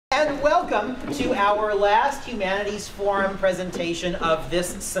and welcome to our last Humanities Forum presentation of this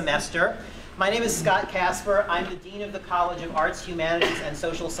semester. My name is Scott Casper. I'm the Dean of the College of Arts, Humanities, and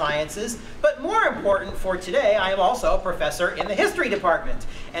Social Sciences. But more important for today, I am also a professor in the History Department.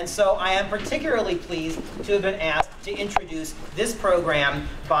 And so I am particularly pleased to have been asked to introduce this program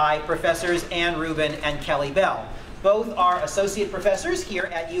by Professors Ann Rubin and Kelley Bell. Both are associate professors here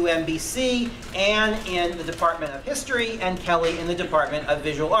at UMBC, Ann in the Department of History and Kelley in the Department of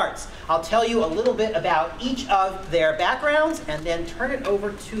Visual Arts. I'll tell you a little bit about each of their backgrounds and then turn it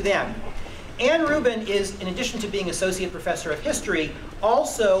over to them. Ann Rubin is, in addition to being Associate Professor of History,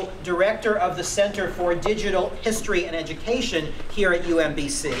 also Director of the Center for Digital History and Education here at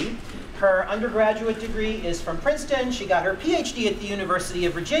UMBC. Her undergraduate degree is from Princeton. She got her PhD at the University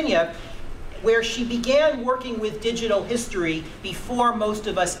of Virginia, where she began working with digital history before most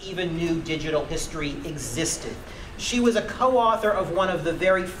of us even knew digital history existed. She was a co-author of one of the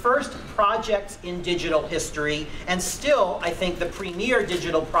very first projects in digital history, and still, I think, the premier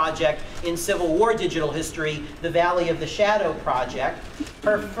digital project in Civil War digital history, the Valley of the Shadow Project.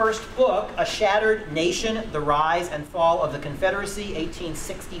 Her first book, A Shattered Nation, The Rise and Fall of the Confederacy,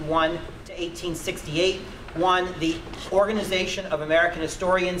 1861 to 1868, won the Organization of American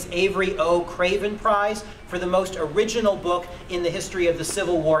Historians Avery O. Craven Prize for the most original book in the history of the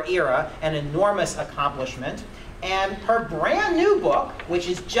Civil War era, an enormous accomplishment. And her brand new book, which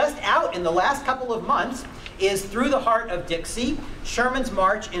is just out in the last couple of months, is Through the Heart of Dixie, Sherman's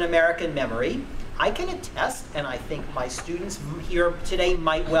March in American Memory. I can attest, and I think my students here today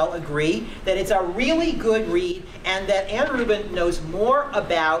might well agree, that it's a really good read and that Ann Rubin knows more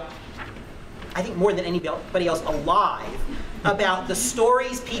about, I think more than anybody else alive, about the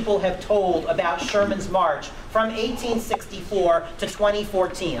stories people have told about Sherman's March from 1864 to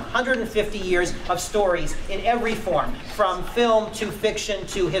 2014. 150 years of stories in every form, from film to fiction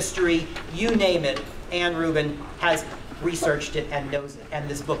to history, you name it. Ann Rubin has researched it and knows it, and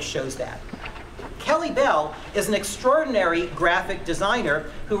this book shows that. Kelley Bell is an extraordinary graphic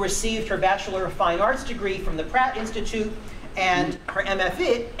designer who received her Bachelor of Fine Arts degree from the Pratt Institute and her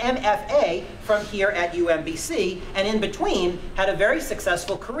MFA from here at UMBC, and in between had a very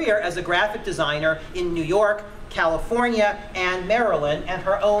successful career as a graphic designer in New York, California, and Maryland, and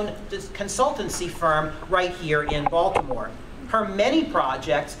her own consultancy firm right here in Baltimore. Her many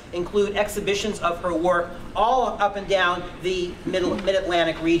projects include exhibitions of her work all up and down the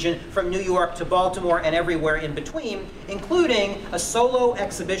Mid-Atlantic region, from New York to Baltimore and everywhere in between, including a solo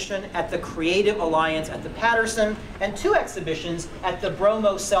exhibition at the Creative Alliance at the Patterson, and 2 exhibitions at the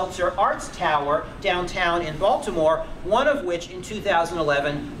Bromo Seltzer Arts Tower downtown in Baltimore, one of which in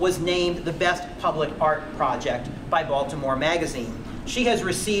 2011 was named the Best Public Art Project by Baltimore Magazine. She has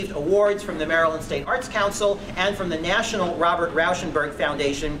received awards from the Maryland State Arts Council and from the National Robert Rauschenberg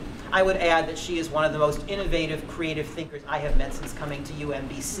Foundation. I would add that she is one of the most innovative, creative thinkers I have met since coming to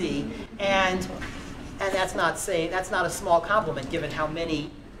UMBC, and that's not a small compliment given how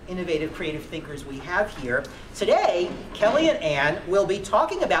many innovative, creative thinkers we have here. Today, Kelley and Ann will be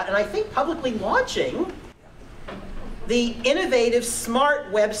talking about, and I think publicly launching, the innovative,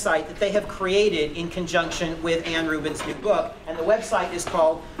 smart website that they have created in conjunction with Ann Rubin's new book. And the website is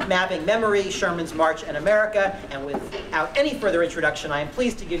called Mapping Memory, Sherman's March in America. And without any further introduction, I am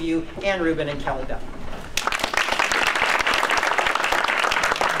pleased to give you Ann Rubin and Kelley Bell.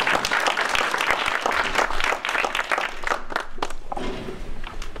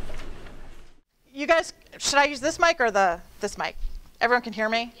 You guys, should I use this mic or this mic? Everyone can hear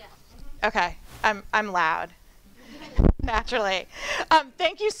me? Yeah. Okay, I'm loud. Naturally.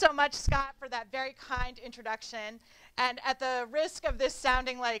 Thank you so much, Scott, for that very kind introduction. And at the risk of this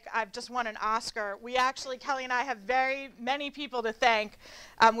sounding like I've just won an Oscar, we actually, Kelley and I, have very many people to thank.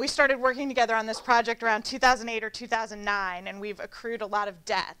 We started working together on this project around 2008 or 2009, and we've accrued a lot of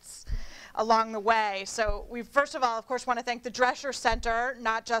debts along the way. So we first of all, of course, want to thank the Drescher Center,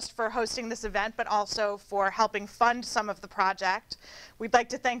 not just for hosting this event, but also for helping fund some of the project. We'd like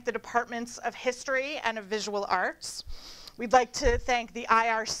to thank the Departments of History and of Visual Arts. We'd like to thank the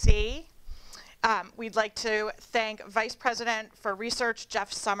IRC. We'd like to thank Vice President for Research,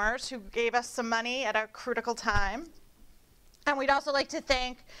 Jeff Summers, who gave us some money at a critical time. And we'd also like to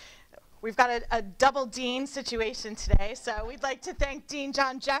thank, we've got a double dean situation today, so we'd like to thank Dean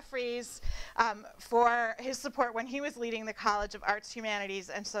John Jeffries for his support when he was leading the College of Arts, Humanities,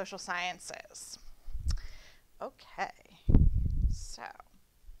 and Social Sciences. Okay, so.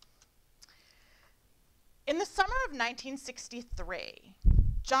 In the summer of 1963,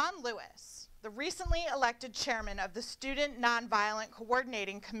 John Lewis, the recently elected chairman of the Student Nonviolent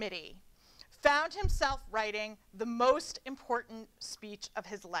Coordinating Committee, found himself writing the most important speech of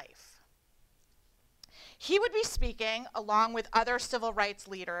his life. He would be speaking, along with other civil rights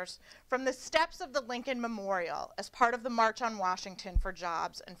leaders, from the steps of the Lincoln Memorial as part of the March on Washington for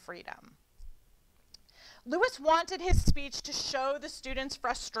Jobs and Freedom. Lewis wanted his speech to show the students'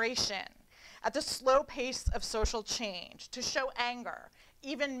 frustration at the slow pace of social change, to show anger,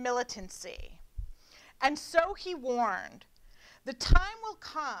 even militancy. And so he warned, the time will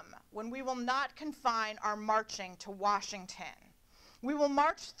come when we will not confine our marching to Washington. We will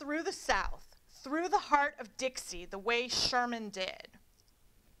march through the South, through the heart of Dixie, the way Sherman did.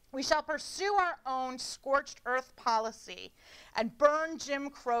 We shall pursue our own scorched earth policy and burn Jim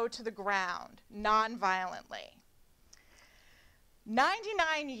Crow to the ground, nonviolently.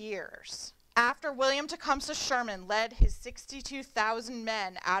 99 years after William Tecumseh Sherman led his 62,000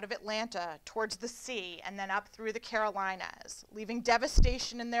 men out of Atlanta towards the sea and then up through the Carolinas, leaving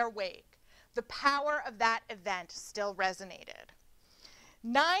devastation in their wake, the power of that event still resonated.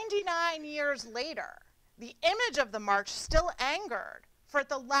 99 years later, the image of the march still angered, for at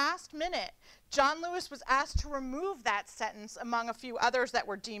the last minute, John Lewis was asked to remove that sentence among a few others that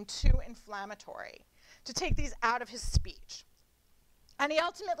were deemed too inflammatory, to take these out of his speech. And he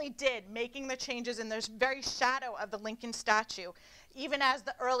ultimately did, making the changes in the very shadow of the Lincoln statue, even as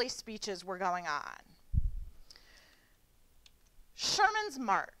the early speeches were going on. Sherman's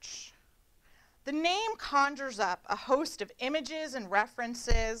March. The name conjures up a host of images and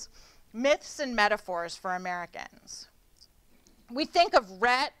references, myths and metaphors for Americans. We think of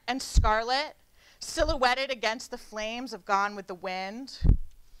Rhett and Scarlet silhouetted against the flames of Gone with the Wind,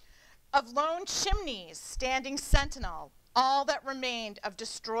 of lone chimneys standing sentinel, all that remained of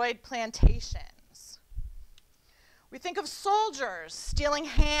destroyed plantations. We think of soldiers stealing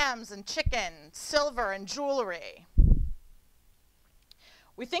hams and chicken, silver and jewelry.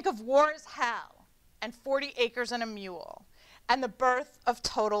 We think of war as hell and 40 acres and a mule and the birth of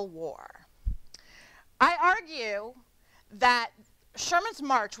total war. I argue that Sherman's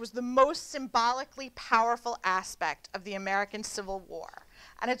March was the most symbolically powerful aspect of the American Civil War,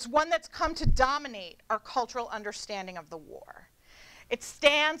 and it's one that's come to dominate our cultural understanding of the war. It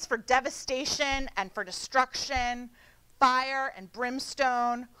stands for devastation and for destruction, fire and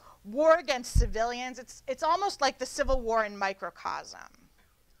brimstone, war against civilians. It's almost like the Civil War in microcosm.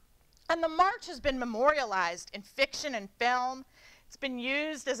 And the march has been memorialized in fiction and film. It's been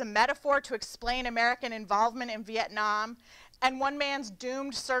used as a metaphor to explain American involvement in Vietnam and one man's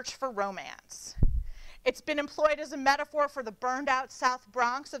doomed search for romance. It's been employed as a metaphor for the burned out South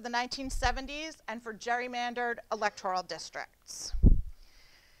Bronx of the 1970s and for gerrymandered electoral districts.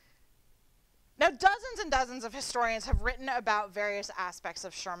 Now, dozens and dozens of historians have written about various aspects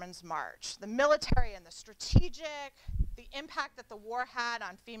of Sherman's March, the military and the strategic, the impact that the war had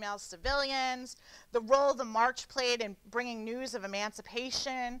on female civilians, the role the march played in bringing news of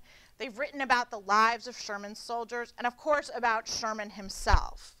emancipation. They've written about the lives of Sherman's soldiers, and of course about Sherman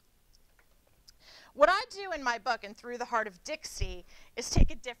himself. What I do in my book, and Through the Heart of Dixie, is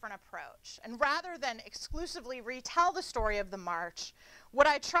take a different approach. And rather than exclusively retell the story of the march, what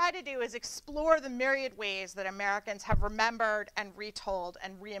I try to do is explore the myriad ways that Americans have remembered and retold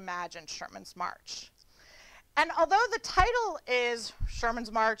and reimagined Sherman's March. And although the title is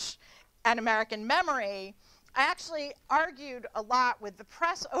Sherman's March and American Memory, I actually argued a lot with the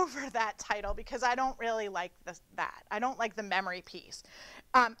press over that title because I don't really like that. I don't like the memory piece.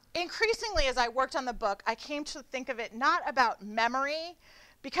 Increasingly, as I worked on the book, I came to think of it not about memory,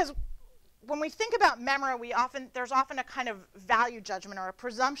 because when we think about memory, there's often a kind of value judgment or a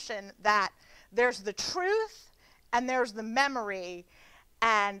presumption that there's the truth and there's the memory,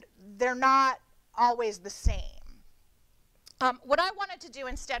 and they're not always the same. What I wanted to do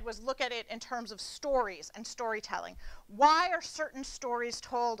instead was look at it in terms of stories and storytelling. Why are certain stories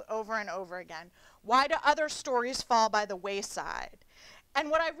told over and over again? Why do other stories fall by the wayside?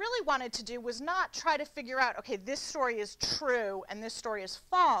 And what I really wanted to do was not try to figure out, okay, this story is true and this story is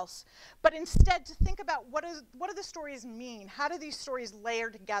false, but instead to think about what do the stories mean? How do these stories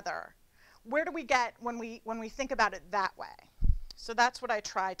layer together? Where do we get when we think about it that way? So that's what I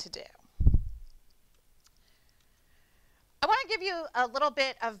tried to do. I want to give you a little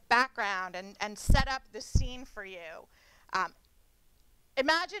bit of background and set up the scene for you.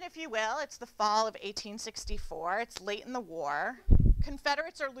 Imagine, if you will, it's the fall of 1864. It's late in the war.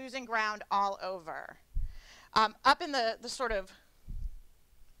 Confederates are losing ground all over. Up in the sort of,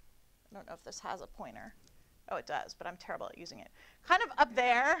 I don't know if this has a pointer. Oh, it does, but I'm terrible at using it. Kind of up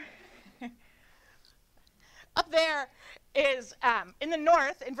there. Up there is, in the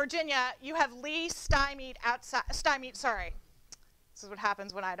north, in Virginia, you have Lee stymied This is what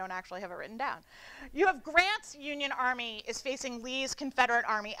happens when I don't actually have it written down. You have Grant's Union Army is facing Lee's Confederate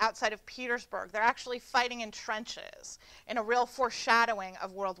Army outside of Petersburg. They're actually fighting in trenches in a real foreshadowing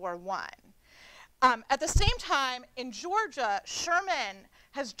of World War I. At the same time, in Georgia, Sherman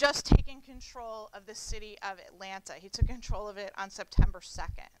has just taken control of the city of Atlanta. He took control of it on September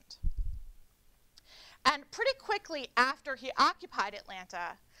 2nd. And pretty quickly after he occupied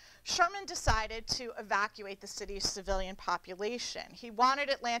Atlanta, Sherman decided to evacuate the city's civilian population. He wanted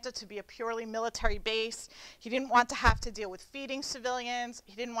Atlanta to be a purely military base. He didn't want to have to deal with feeding civilians.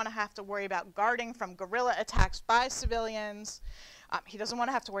 He didn't want to have to worry about guarding from guerrilla attacks by civilians. He doesn't want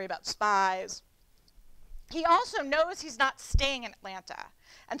to have to worry about spies. He also knows he's not staying in Atlanta,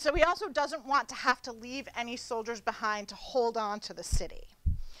 and so he also doesn't want to have to leave any soldiers behind to hold on to the city.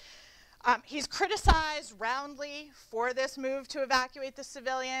 He's criticized roundly for this move to evacuate the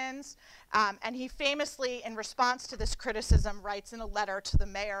civilians, and he famously, in response to this criticism, writes in a letter to the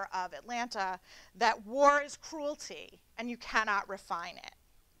mayor of Atlanta that war is cruelty and you cannot refine it.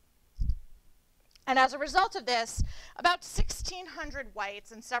 And as a result of this, about 1,600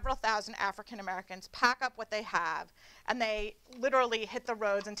 whites and several thousand African Americans pack up what they have, and they literally hit the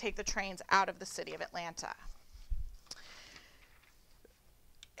roads and take the trains out of the city of Atlanta.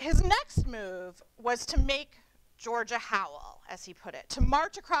 His next move was to make Georgia howl, as he put it, to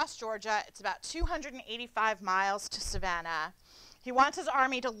march across Georgia. It's about 285 miles to Savannah. He wants his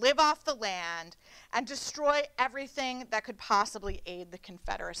army to live off the land and destroy everything that could possibly aid the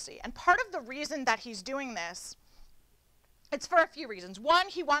Confederacy. And part of the reason that he's doing this, it's for a few reasons. One,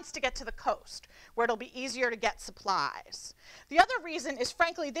 he wants to get to the coast, where it'll be easier to get supplies. The other reason is,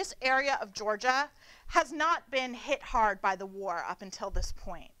 frankly, this area of Georgia has not been hit hard by the war up until this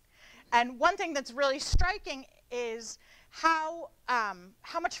point. And one thing that's really striking is how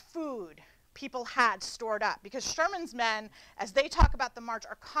much food people had stored up, because Sherman's men, as they talk about the march,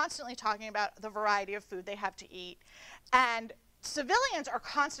 are constantly talking about the variety of food they have to eat. And civilians are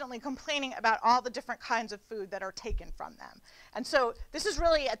constantly complaining about all the different kinds of food that are taken from them. And so this is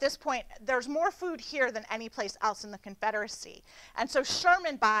really, at this point, there's more food here than any place else in the Confederacy. And so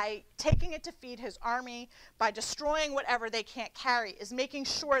Sherman, by taking it to feed his army, by destroying whatever they can't carry, is making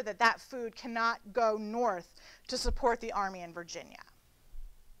sure that that food cannot go north to support the army in Virginia.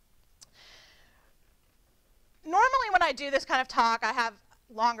 Normally when I do this kind of talk, I have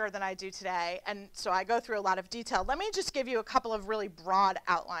longer than I do today, and so I go through a lot of detail. Let me just give you a couple of really broad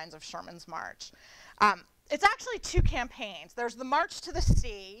outlines of Sherman's march. It's actually two campaigns. There's the March to the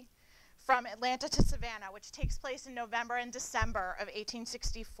Sea from Atlanta to Savannah, which takes place in November and December of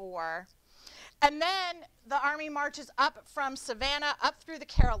 1864. And then the army marches up from Savannah up through the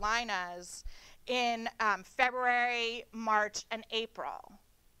Carolinas in February, March, and April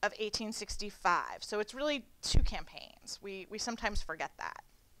of 1865. So it's really two campaigns. We sometimes forget that.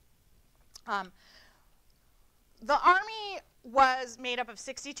 The army was made up of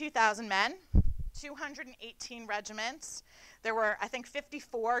 62,000 men, 218 regiments. There were, I think,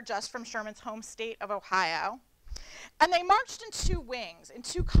 54 just from Sherman's home state of Ohio. And they marched in two wings, in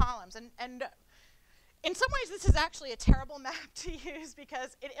two columns. And in some ways, this is actually a terrible map to use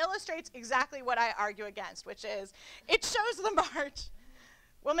because it illustrates exactly what I argue against, which is it shows the march.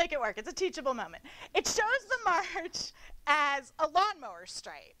 We'll make it work. It's a teachable moment. It shows the march as a lawnmower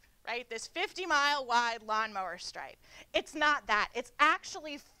stripe, right? This 50-mile wide lawnmower stripe. It's not that. It's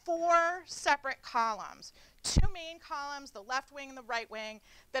actually four separate columns, two main columns, the left wing and the right wing,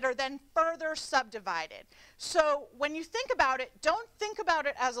 that are then further subdivided. So when you think about it, don't think about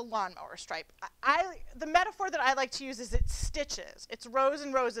it as a lawnmower stripe. The metaphor that I like to use is it's stitches. It's rows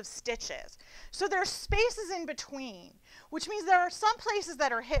and rows of stitches. So there's spaces in between, which means there are some places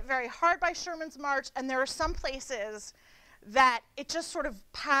that are hit very hard by Sherman's march, and there are some places that it just sort of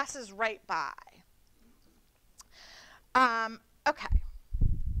passes right by. Okay.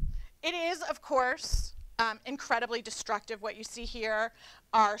 It is, of course, incredibly destructive. What you see here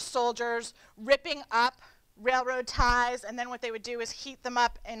are soldiers ripping up railroad ties, and then what they would do is heat them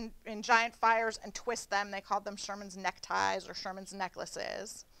up in giant fires and twist them. They called them Sherman's neckties or Sherman's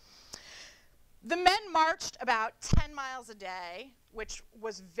necklaces. The men marched about 10 miles a day, which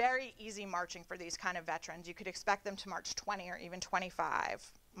was very easy marching for these kind of veterans. You could expect them to march 20 or even 25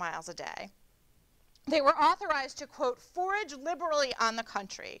 miles a day. They were authorized to, quote, forage liberally on the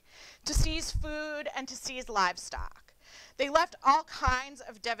country, to seize food and to seize livestock. They left all kinds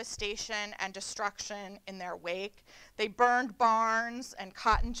of devastation and destruction in their wake. They burned barns and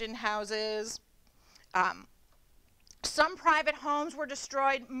cotton gin houses. Some private homes were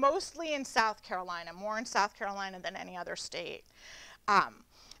destroyed, mostly in South Carolina, more in South Carolina than any other state.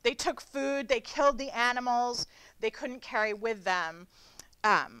 They took food, they killed the animals they couldn't carry with them.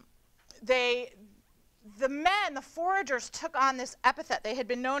 The men, the foragers, took on this epithet. They had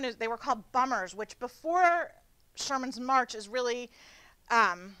been known as, they were called bummers, which before Sherman's march is really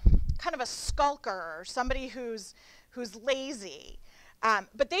kind of a skulker, or somebody who's lazy.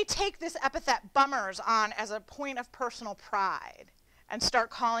 But they take this epithet bummers on as a point of personal pride and start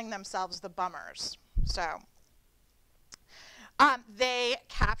calling themselves the bummers. So they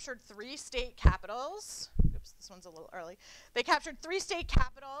captured 3 state capitals. Oops, this one's a little early. They captured 3 state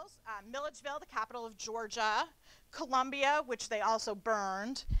capitals, Milledgeville, the capital of Georgia, Columbia, which they also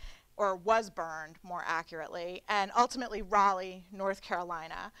burned, or was burned more accurately, and ultimately Raleigh, North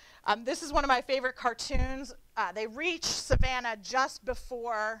Carolina. This is one of my favorite cartoons. They reach Savannah just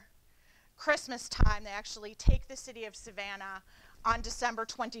before Christmas time. They actually take the city of Savannah on December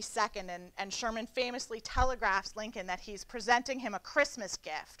 22nd, and Sherman famously telegraphs Lincoln that he's presenting him a Christmas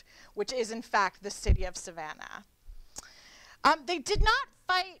gift, which is in fact the city of Savannah. They did not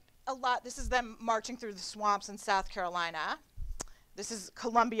fight a lot. This is them marching through the swamps in South Carolina. This is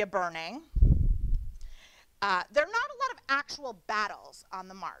Columbia burning. There are not a lot of actual battles on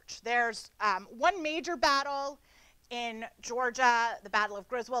the march. There's one major battle in Georgia, the Battle of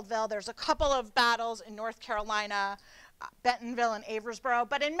Griswoldville. There's a couple of battles in North Carolina, Bentonville and Aversboro,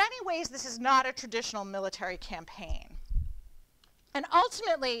 but in many ways this is not a traditional military campaign. And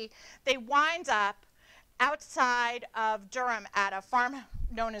ultimately, they wind up outside of Durham at a farm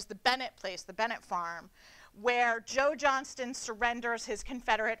known as the Bennett Place, the Bennett Farm, where Joe Johnston surrenders his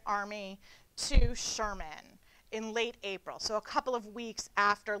Confederate army to Sherman in late April, so a couple of weeks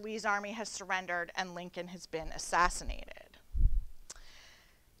after Lee's army has surrendered and Lincoln has been assassinated.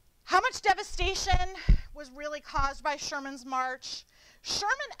 How much devastation was really caused by Sherman's march?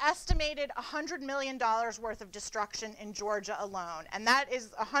 Sherman estimated $100 million worth of destruction in Georgia alone, and that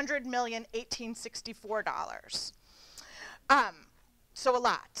is $100,1864. So a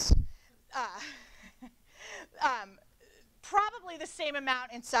lot. Probably the same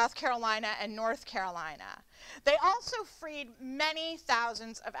amount in South Carolina and North Carolina. They also freed many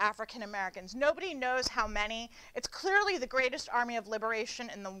thousands of African Americans. Nobody knows how many. It's clearly the greatest army of liberation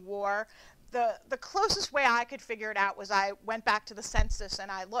in the war. The closest way I could figure it out was I went back to the census and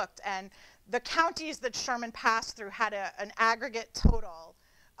I looked, and the counties that Sherman passed through had an aggregate total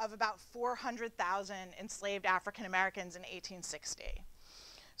of about 400,000 enslaved African Americans in 1860.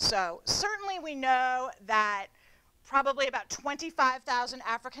 So certainly we know that probably about 25,000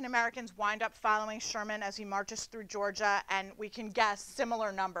 African Americans wind up following Sherman as he marches through Georgia, and we can guess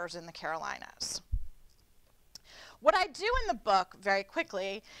similar numbers in the Carolinas. What I do in the book, very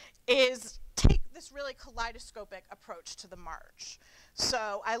quickly, is take this really kaleidoscopic approach to the march.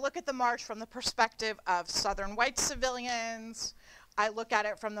 So I look at the march from the perspective of Southern white civilians. I look at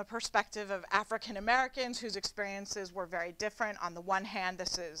it from the perspective of African Americans whose experiences were very different. On the one hand,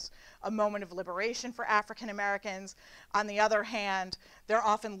 this is a moment of liberation for African Americans. On the other hand, they're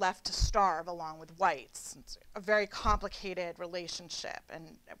often left to starve along with whites. It's a very complicated relationship,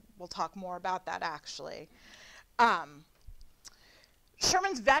 and we'll talk more about that actually.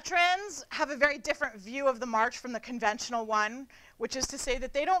 Sherman's veterans have a very different view of the march from the conventional one, which is to say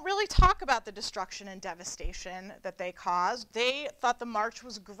that they don't really talk about the destruction and devastation that they caused. They thought the march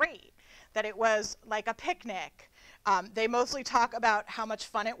was great, that it was like a picnic. They mostly talk about how much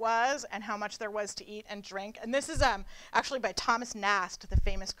fun it was and how much there was to eat and drink. And this is actually by Thomas Nast, the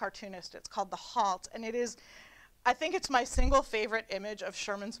famous cartoonist. It's called The Halt, and it is, I think it's my single favorite image of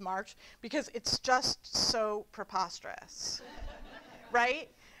Sherman's march because it's just so preposterous.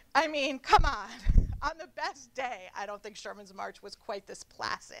 Right? I mean, come on. On the best day, I don't think Sherman's march was quite this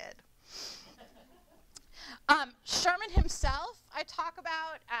placid. Sherman himself, I talk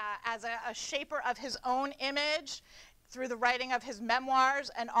about as a shaper of his own image through the writing of his memoirs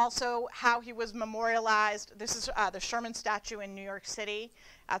and also how he was memorialized. This is the Sherman statue in New York City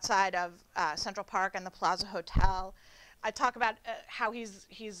outside of Central Park and the Plaza Hotel. I talk about how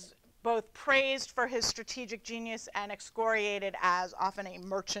he's both praised for his strategic genius and excoriated as often a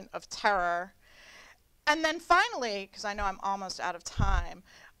merchant of terror. And then finally, because I know I'm almost out of time,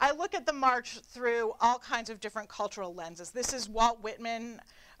 I look at the march through all kinds of different cultural lenses. This is Walt Whitman,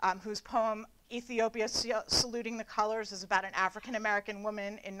 whose poem Ethiopia Saluting the Colors is about an African-American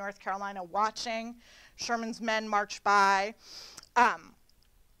woman in North Carolina watching Sherman's men march by. I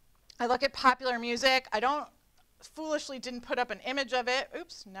look at popular music. I foolishly didn't put up an image of it.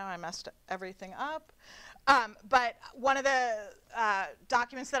 Oops, now I messed everything up. But one of the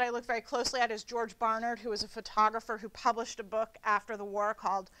documents that I look very closely at is George Barnard, who was a photographer who published a book after the war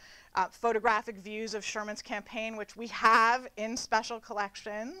called Photographic Views of Sherman's Campaign, which we have in special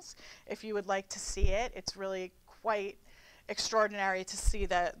collections if you would like to see it. It's really quite extraordinary to see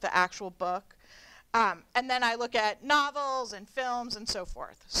the actual book. And then I look at novels and films and so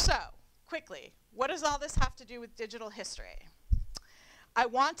forth. So, quickly, what does all this have to do with digital history? I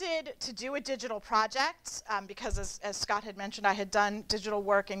wanted to do a digital project because, as Scott had mentioned, I had done digital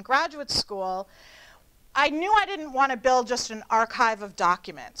work in graduate school. I knew I didn't want to build just an archive of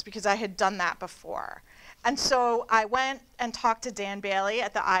documents because I had done that before. And so I went and talked to Dan Bailey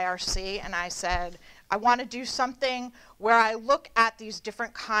at the IRC, and I said, I want to do something where I look at these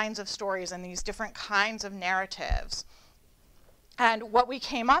different kinds of stories and these different kinds of narratives. And what we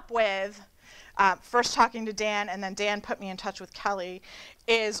came up with, first talking to Dan, and then Dan put me in touch with Kelley,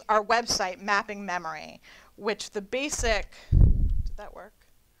 is our website, Mapping Memory, which the basic, did that work?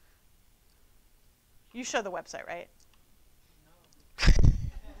 You show the website, right?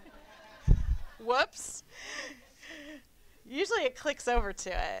 No. Whoops. Usually it clicks over to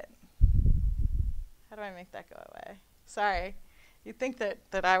it. How do I make that go away? Sorry. You'd think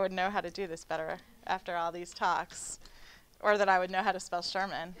that I would know how to do this better after all these talks, or that I would know how to spell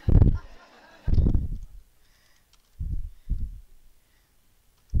Sherman.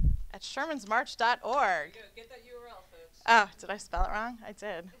 At shermansmarch.org. Get that URL, folks. Oh, did I spell it wrong? I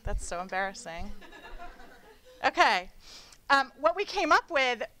did. That's so embarrassing. Okay. What we came up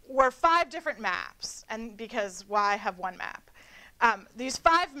with were 5 different maps, and because why have one map? These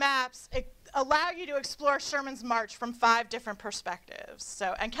 5 maps allow you to explore Sherman's March from 5 different perspectives.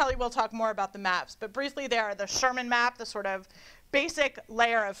 So, and Kelley will talk more about the maps, but briefly there are the Sherman map, the sort of basic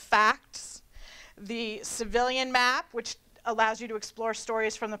layer of facts, the civilian map, which allows you to explore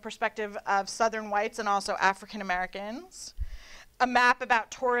stories from the perspective of Southern whites and also African Americans, a map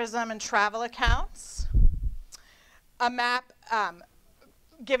about tourism and travel accounts, a map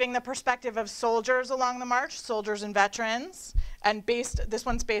giving the perspective of soldiers along the march, soldiers and veterans, and this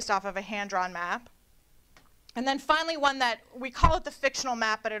one's based off of a hand-drawn map. And then finally one that, we call it the fictional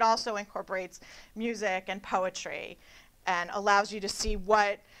map, but it also incorporates music and poetry and allows you to see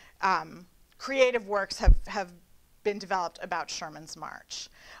what creative works have been developed about Sherman's March.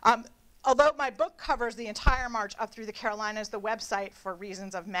 Although my book covers the entire march up through the Carolinas, the website, for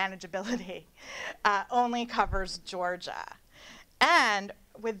reasons of manageability, only covers Georgia. And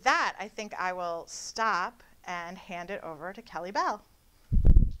with that, I think I will stop and hand it over to Kelley Bell.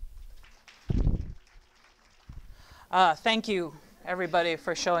 Thank you, everybody,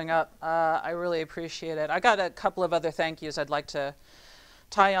 for showing up. I really appreciate it. I got a couple of other thank yous I'd like to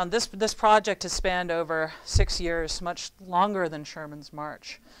tie on. This project has spanned over 6 years, much longer than Sherman's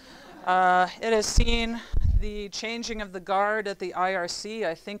March. It has seen the changing of the guard at the IRC,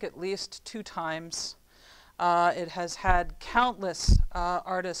 I think at least 2 times. It has had countless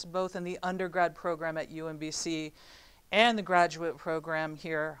artists, both in the undergrad program at UMBC and the graduate program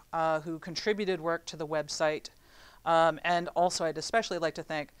here, who contributed work to the website. And also, I'd especially like to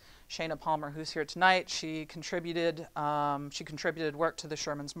thank Shana Palmer, who's here tonight. She contributed work to the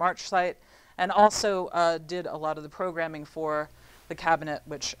Sherman's March site, and also did a lot of the programming for the cabinet,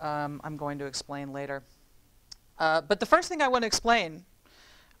 which I'm going to explain later. But the first thing I want to explain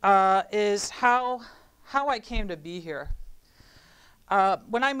is how I came to be here.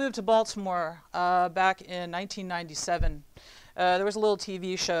 When I moved to Baltimore back in 1997, there was a little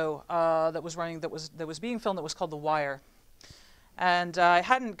TV show that was running, that was being filmed, that was called The Wire. And I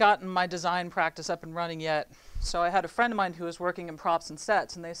hadn't gotten my design practice up and running yet, so I had a friend of mine who was working in props and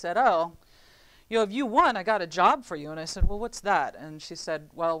sets, and they said, oh, you know, if you won, I got a job for you. And I said, well, what's that? And she said,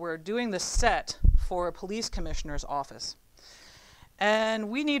 well, we're doing this set for a police commissioner's office. And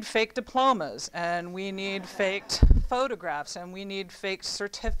we need fake diplomas, and we need faked photographs, and we need fake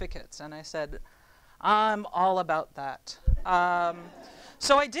certificates. And I said, I'm all about that.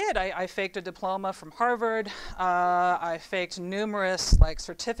 So I did. I faked a diploma from Harvard. I faked numerous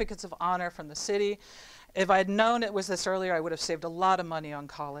certificates of honor from the city. If I'd known it was this earlier, I would have saved a lot of money on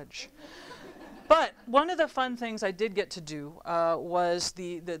college. But one of the fun things I did get to do was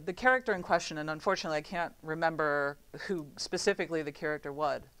the character in question, and unfortunately I can't remember who specifically the character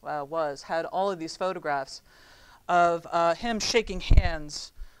was, had all of these photographs of him shaking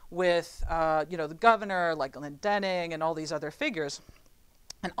hands with the governor, like Glendenning, and all these other figures.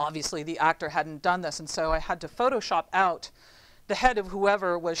 And obviously the actor hadn't done this, and so I had to Photoshop out the head of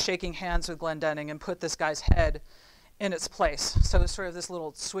whoever was shaking hands with Glendenning and put this guy's head in its place. So it was sort of this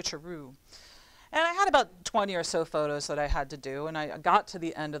little switcheroo. And I had about 20 or so photos that I had to do, and I got to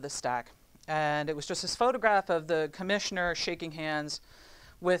the end of the stack. And it was just this photograph of the commissioner shaking hands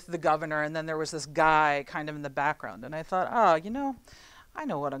with the governor, and then there was this guy kind of in the background. And I thought, oh, you know, I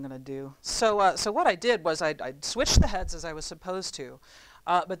know what I'm going to do. So what I did was I switched the heads as I was supposed to,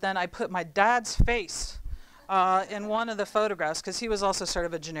 but then I put my dad's face in one of the photographs, because he was also sort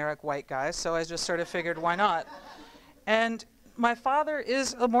of a generic white guy, so I just sort of figured, why not? And my father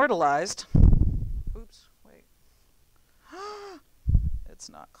is immortalized. Oops, wait. It's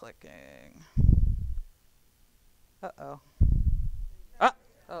not clicking. Uh-oh.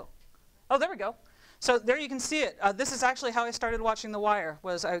 Oh, there we go. So there you can see it. This is actually how I started watching The Wire,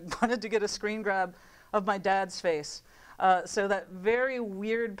 was I wanted to get a screen grab of my dad's face. So that very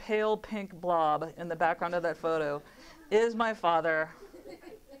weird pale pink blob in the background of that photo is my father,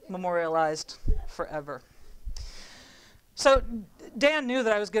 memorialized forever. So Dan knew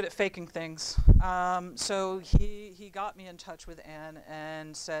that I was good at faking things. So he got me in touch with Anne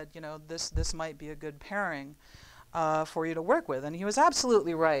and said, you know, this might be a good pairing for you to work with. And he was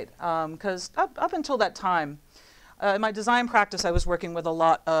absolutely right, because up until that time, in my design practice, I was working with a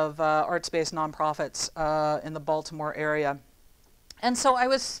lot of arts-based nonprofits in the Baltimore area. And so I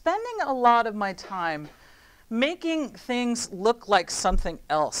was spending a lot of my time making things look like something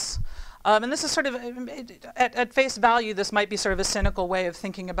else. And this is sort of, at face value, this might be sort of a cynical way of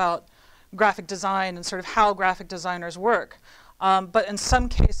thinking about graphic design and sort of how graphic designers work. But in some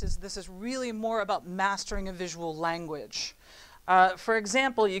cases, this is really more about mastering a visual language. For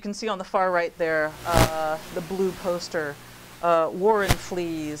example, you can see on the far right there the blue poster, War and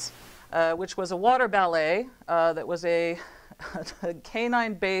Fleas, which was a water ballet that was a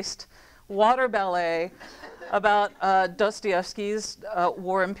canine-based water ballet about Dostoevsky's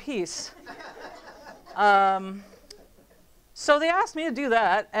War and Peace. So they asked me to do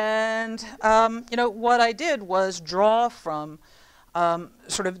that, and you know, what I did was draw from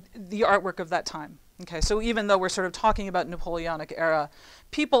sort of the artwork of that time. Okay, so even though we're sort of talking about Napoleonic era,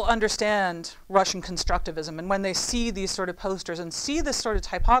 people understand Russian constructivism, and when they see these sort of posters and see this sort of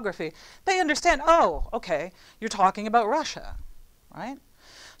typography, they understand, oh, okay, you're talking about Russia, right?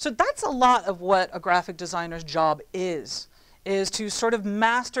 So that's a lot of what a graphic designer's job is to sort of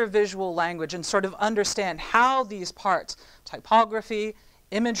master visual language and sort of understand how these parts, typography,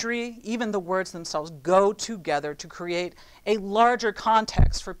 imagery, even the words themselves, go together to create a larger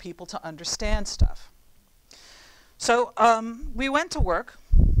context for people to understand stuff. So we went to work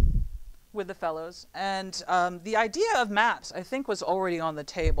with the fellows, and the idea of maps, I think, was already on the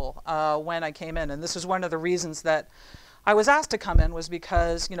table when I came in, and this is one of the reasons that I was asked to come in, was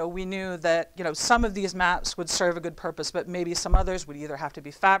because, you know, we knew that, you know, some of these maps would serve a good purpose, but maybe some others would either have to be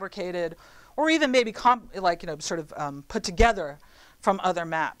fabricated or even maybe sort of put together from other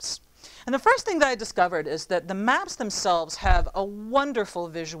maps. And the first thing that I discovered is that the maps themselves have a wonderful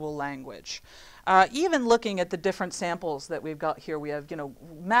visual language. Even looking at the different samples that we've got here, we have, you know,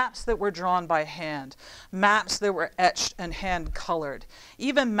 maps that were drawn by hand, maps that were etched and hand colored,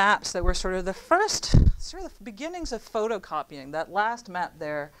 even maps that were sort of the first, sort of the beginnings of photocopying. That last map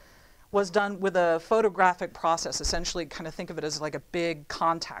there was done with a photographic process, essentially kind of think of it as like a big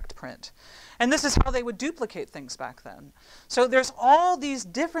contact print. And this is how they would duplicate things back then. So there's all these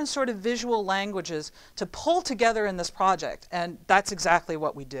different sort of visual languages to pull together in this project, and that's exactly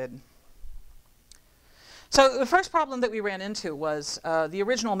what we did. So the first problem that we ran into was the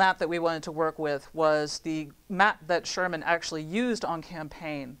original map that we wanted to work with was the map that Sherman actually used on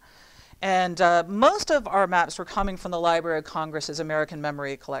campaign. And most of our maps were coming from the Library of Congress's American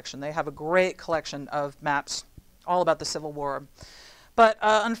Memory Collection. They have a great collection of maps all about the Civil War. But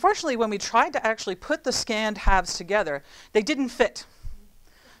unfortunately, when we tried to actually put the scanned halves together, they didn't fit.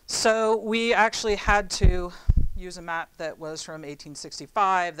 So we actually had to use a map that was from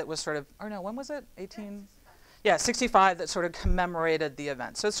 1865 that was sort of, or no, when was it? 65, that sort of commemorated the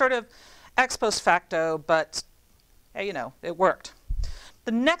event. So it's sort of ex post facto, but hey, you know, it worked.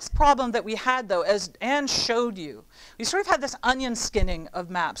 The next problem that we had, though, as Anne showed you, we sort of had this onion skinning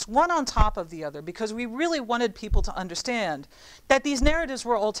of maps, one on top of the other, because we really wanted people to understand that these narratives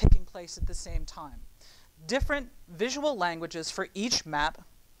were all taking place at the same time. Different visual languages for each map,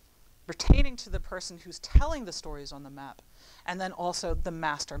 pertaining to the person who's telling the stories on the map, and then also the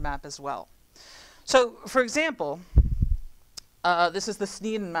master map as well. So, for example, this is the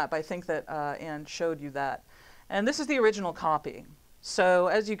Sneeden map. I think that Anne showed you that. And this is the original copy. So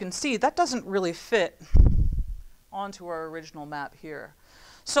as you can see, that doesn't really fit onto our original map here.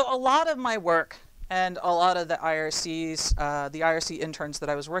 So a lot of my work and a lot of the IRC interns that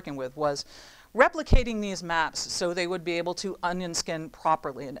I was working with was replicating these maps so they would be able to onion skin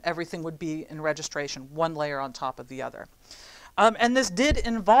properly and everything would be in registration, one layer on top of the other. And this did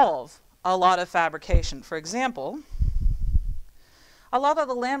involve a lot of fabrication. For example, a lot of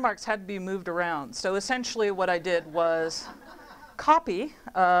the landmarks had to be moved around. So essentially what I did was copy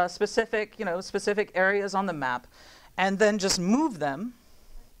specific areas on the map and then just move them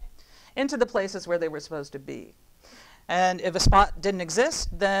into the places where they were supposed to be. And if a spot didn't exist,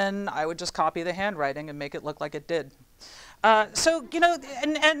 then I would just copy the handwriting and make it look like it did. So,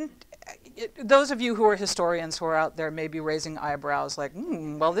 those of you who are historians who are out there may be raising eyebrows like,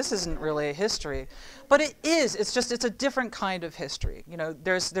 well, this isn't really a history. But it is. It's a different kind of history.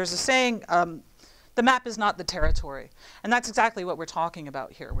 There's a saying, the map is not the territory. And that's exactly what we're talking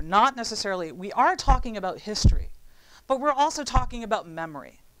about here. We are talking about history, but we're also talking about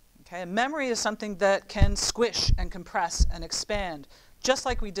memory. Okay? And memory is something that can squish and compress and expand, just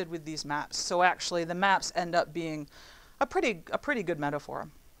like we did with these maps. So actually, the maps end up being a pretty good metaphor.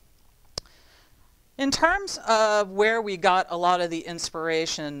 In terms of where we got a lot of the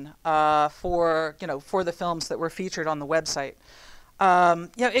inspiration for the films that were featured on the website,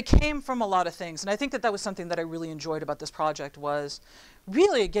 it came from a lot of things. And I think that was something that I really enjoyed about this project, was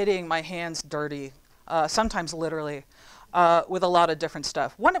really getting my hands dirty, sometimes literally, with a lot of different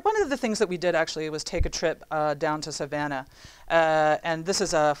stuff. One of the things that we did actually was take a trip down to Savannah, and this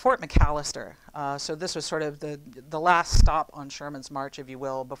is Fort McAllister. So this was sort of the last stop on Sherman's march, if you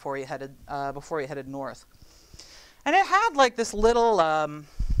will, before he headed north. And it had like this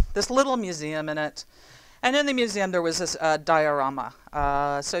little museum in it, and in the museum there was this diorama.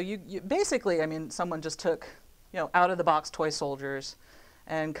 So you basically, someone just took out of the box toy soldiers,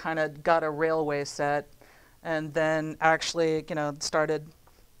 and kind of got a railway set. And then actually, started,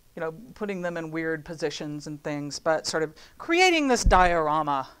 putting them in weird positions and things, but sort of creating this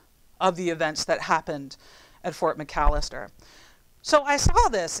diorama of the events that happened at Fort McAllister. So I saw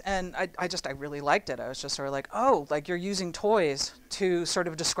this, and I really liked it. I was just sort of like, oh, like you're using toys to sort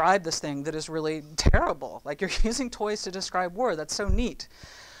of describe this thing that is really terrible. Like you're using toys to describe war. That's so neat.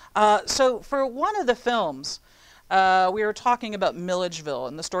 So for one of the films, we were talking about Milledgeville,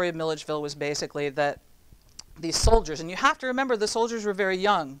 and the story of Milledgeville was basically that these soldiers, and you have to remember the soldiers were very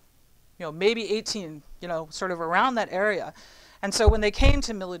young, maybe 18, sort of around that area. And so when they came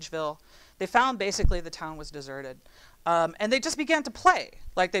to Milledgeville, they found basically the town was deserted. And they just began to play.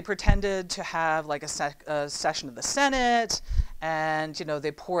 Like they pretended to have like a session of the Senate, and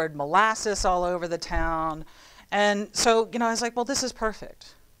they poured molasses all over the town. And so, I was like, well, this is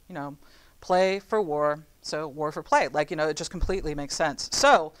perfect. Play for war, so war for play. Like, it just completely makes sense.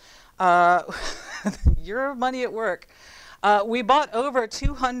 So, your money at work. We bought over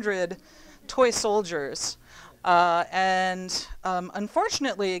 200 toy soldiers, and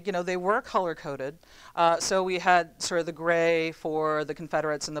unfortunately, they were color-coded. So we had sort of the gray for the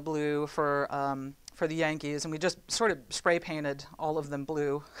Confederates and the blue for the Yankees, and we just sort of spray-painted all of them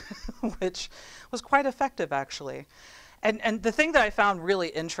blue, which was quite effective, actually. And the thing that I found really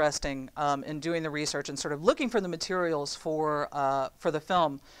interesting in doing the research and sort of looking for the materials for the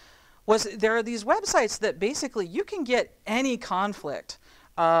film was there are these websites that basically you can get any conflict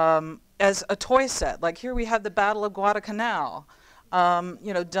as a toy set. Like here we have the Battle of Guadalcanal,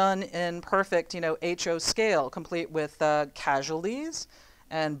 done in perfect, HO scale, complete with casualties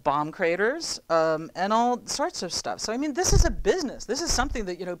and bomb craters and all sorts of stuff. So this is a business. This is something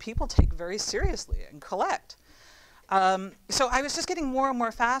that people take very seriously and collect. So I was just getting more and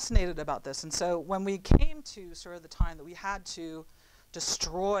more fascinated about this. And so when we came to sort of the time that we had to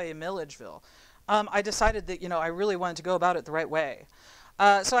destroy Milledgeville, I decided that I really wanted to go about it the right way.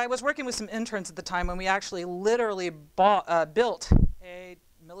 So I was working with some interns at the time when we actually literally built a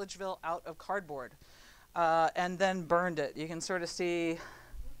Milledgeville out of cardboard and then burned it. You can sort of see,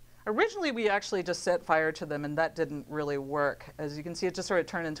 originally we actually just set fire to them, and that didn't really work. As you can see, it just sort of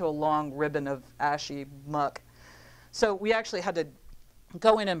turned into a long ribbon of ashy muck. So we actually had to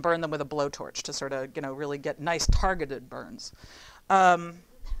go in and burn them with a blowtorch to sort of really get nice targeted burns.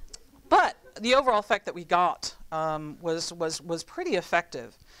 But the overall effect that we got was pretty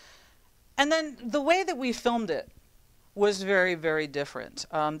effective. And then the way that we filmed it was very, very different.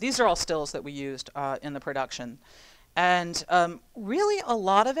 These are all stills that we used in the production. And really a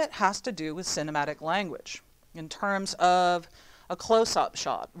lot of it has to do with cinematic language in terms of a close-up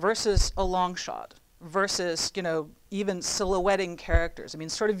shot versus a long shot versus, even silhouetting characters.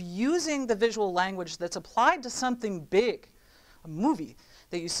 Sort of using the visual language that's applied to something big, a movie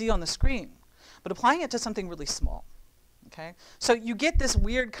that you see on the screen, but applying it to something really small, okay? So you get this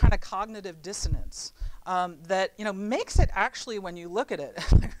weird kind of cognitive dissonance that, makes it actually, when you look at it,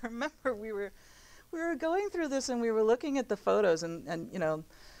 I remember we were going through this and we were looking at the photos and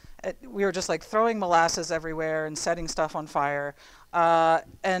we were just like throwing molasses everywhere and setting stuff on fire.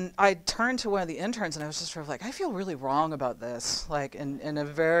 And I turned to one of the interns and I was just sort of like, I feel really wrong about this, like in a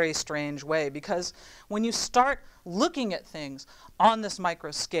very strange way, because when you start looking at things on this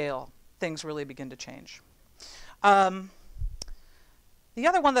micro scale, things really begin to change. The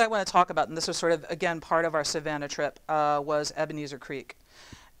other one that I want to talk about, and this was sort of, again, part of our Savannah trip, was Ebenezer Creek.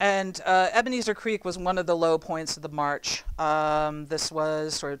 And Ebenezer Creek was one of the low points of the march. This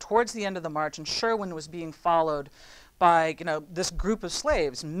was sort of towards the end of the march, and Sherman was being followed by, this group of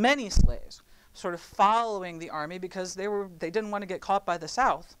slaves, many slaves, sort of following the army because they didn't want to get caught by the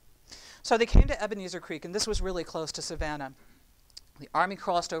South. So they came to Ebenezer Creek, and this was really close to Savannah. The army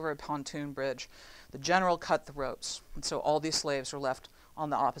crossed over a pontoon bridge. The general cut the ropes, and so all these slaves were left on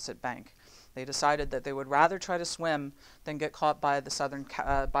the opposite bank. They decided that they would rather try to swim than get caught by the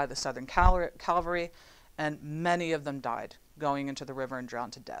Southern cavalry, and many of them died going into the river and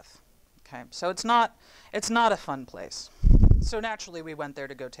drowned to death. Okay, so it's not a fun place. So naturally, we went there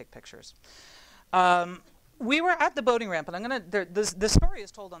to go take pictures. We were at the boating ramp, and the story is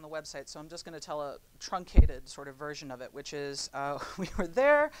told on the website, so I'm just going to tell a truncated sort of version of it, which is we were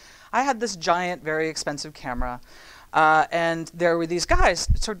there. I had this giant, very expensive camera, and there were these guys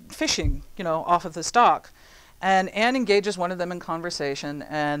sort of fishing, off of this dock. And Anne engages one of them in conversation,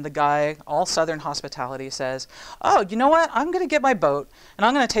 and the guy, all Southern hospitality, says, "Oh, you know what? I'm going to get my boat, and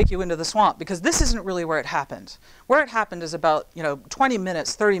I'm going to take you into the swamp, because this isn't really where it happened. Where it happened is about, 20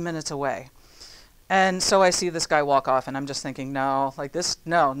 minutes, 30 minutes away." And so I see this guy walk off, and I'm just thinking, no, this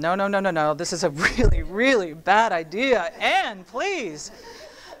is a really, really bad idea. Anne, please.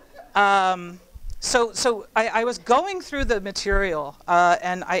 So I was going through the material,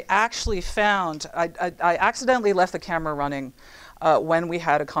 and I actually found, I accidentally left the camera running when we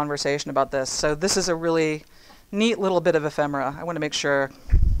had a conversation about this. So this is a really neat little bit of ephemera. I want to make sure.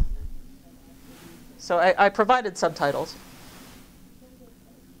 So I provided subtitles.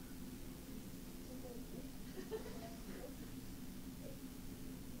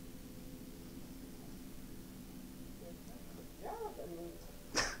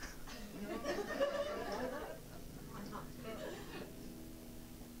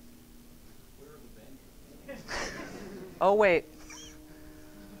 Oh, wait.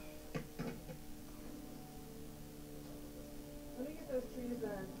 Let me get those trees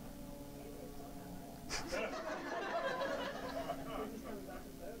then.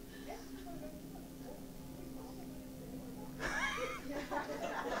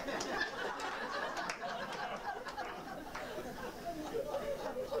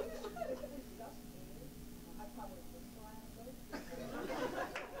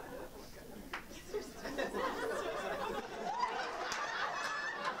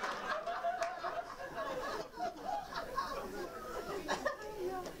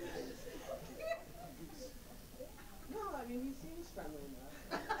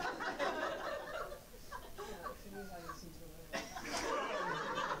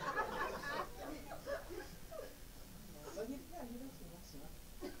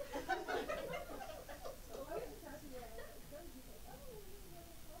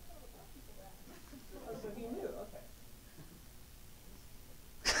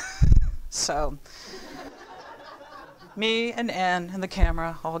 So me and Anne and the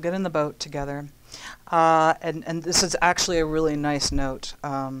camera all get in the boat together. And this is actually a really nice note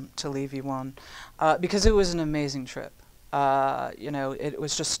to leave you on, because it was an amazing trip. It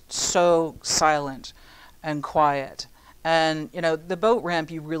was just so silent and quiet. And, the boat ramp,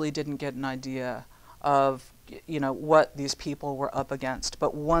 you really didn't get an idea of, what these people were up against.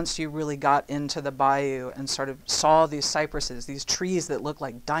 But once you really got into the bayou and sort of saw these cypresses, these trees that looked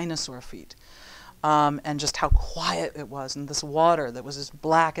like dinosaur feet, and just how quiet it was, and this water that was as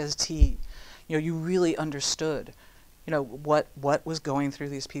black as tea, you really understood, what was going through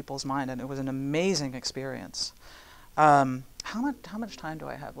these people's mind, and it was an amazing experience. How much time do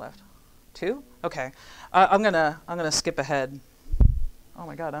I have left? 2? Okay, I'm gonna skip ahead. Oh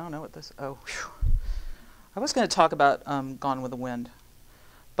my God, I don't know what this. Oh, whew. I was going to talk about Gone with the Wind,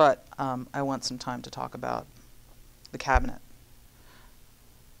 but I want some time to talk about the cabinet.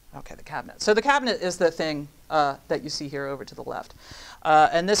 Okay, the cabinet. So the cabinet is the thing that you see here over to the left.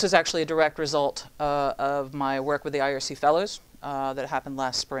 And this is actually a direct result of my work with the IRC Fellows that happened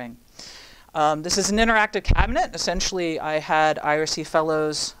last spring. This is an interactive cabinet. Essentially, I had IRC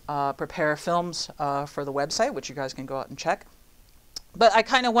Fellows prepare films for the website, which you guys can go out and check. But I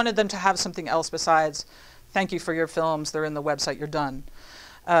kind of wanted them to have something else besides, thank you for your films, they're in the website, you're done.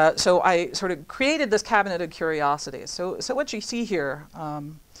 So I sort of created this cabinet of curiosities. So what you see here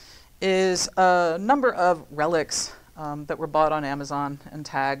is a number of relics that were bought on Amazon and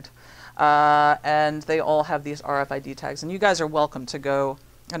tagged. And they all have these RFID tags. And you guys are welcome to go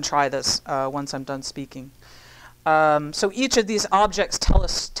and try this once I'm done speaking. So each of these objects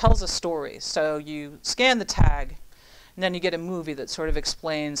tells a story. So you scan the tag, and then you get a movie that sort of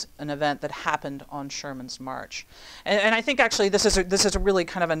explains an event that happened on Sherman's march. And I think actually this is a really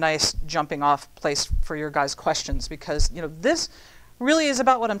kind of a nice jumping off place for your guys' questions, because this really is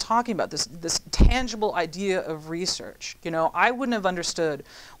about what I'm talking about, this tangible idea of research. I wouldn't have understood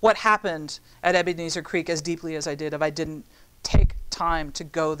what happened at Ebenezer Creek as deeply as I did if I didn't take time to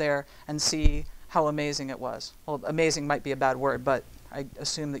go there and see how amazing it was. Well, amazing might be a bad word, but I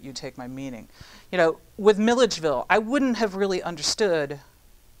assume that you take my meaning. With Milledgeville, I wouldn't have really understood,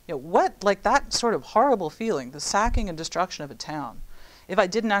 that sort of horrible feeling, the sacking and destruction of a town, if I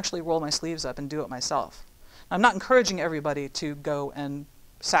didn't actually roll my sleeves up and do it myself. I'm not encouraging everybody to go and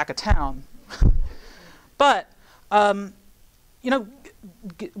sack a town, but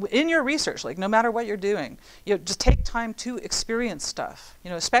in your research, no matter what you're doing, just take time to experience stuff.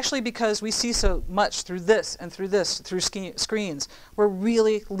 Especially because we see so much through this and through this, through screens. We're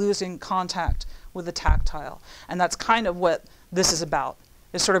really losing contact with the tactile, and that's kind of what this is about.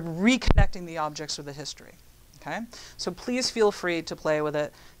 Is sort of reconnecting the objects with the history. Okay, so please feel free to play with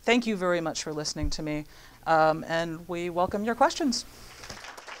it. Thank you very much for listening to me, and we welcome your questions.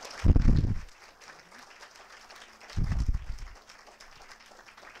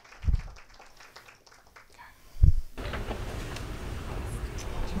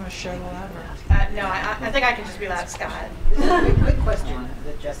 Share the lab? No, I think I can just be loud, Scott. Quick question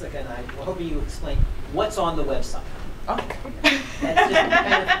that Jessica and I were hoping you would explain. What's on the website? Oh. That's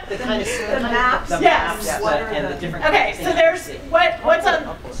just the maps. Yes. And the different. Okay, so there's what's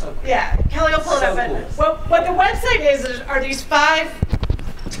on. Yeah, Kelley will pull it up. Cool. What the website is are these five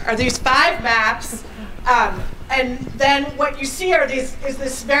maps. And then what you see is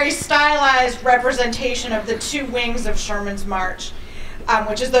this very stylized representation of the two wings of Sherman's march.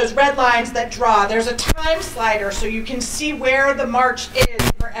 Which is those red lines that draw. There's a time slider, so you can see where the march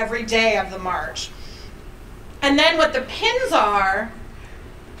is for every day of the march. And then what the pins are,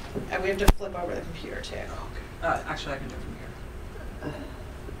 we have to flip over the computer too. Okay. Actually, I can do it from here.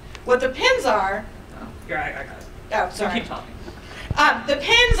 What the pins are. Oh, here, I got it. Oh, sorry. So keep talking. The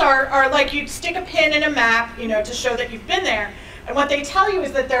pins are like you'd stick a pin in a map, to show that you've been there. And what they tell you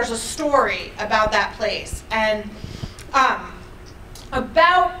is that there's a story about that place. And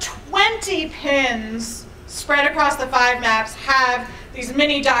about 20 pins spread across the 5 maps have these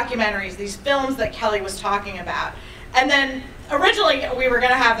mini documentaries, these films that Kelley was talking about. And then originally we were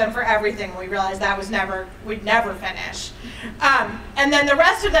going to have them for everything. We realized that we'd never finish. And then the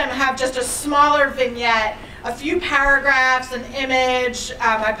rest of them have just a smaller vignette, a few paragraphs, an image.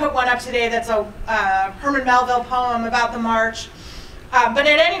 I put one up today that's a Herman Melville poem about the march. But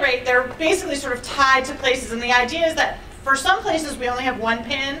at any rate, they're basically sort of tied to places. And the idea is that for some places, we only have one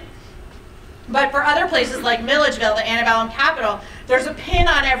pin, but for other places like Milledgeville, the antebellum capital, there's a pin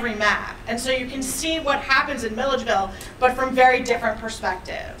on every map. And so you can see what happens in Milledgeville, but from very different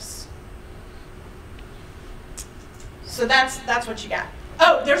perspectives. So that's what you got.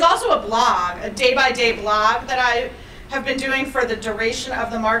 Oh, there's also a blog, a day-by-day blog that I have been doing for the duration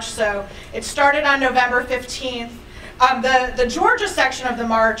of the march. So it started on November 15th. The Georgia section of the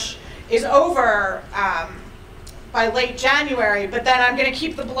march is over by late January, but then I'm going to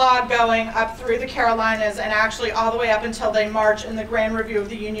keep the blog going up through the Carolinas and actually all the way up until they march in the Grand Review of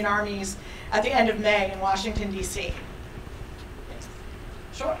the Union Armies at the end of May in Washington, D.C.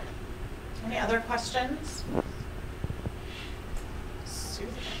 Sure. Any other questions?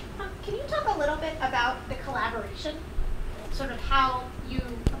 Can you talk a little bit about the collaboration, sort of how you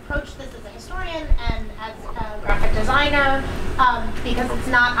approach this as a historian and as a graphic designer, because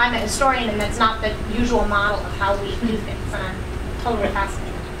I'm a historian and that's not the usual model of how we do things, and I'm totally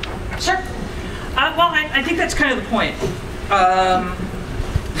fascinated. Sure. Well, I think that's kind of the point. I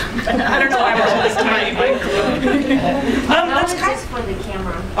don't know why I'm holding this tiny mic. That's kind of for the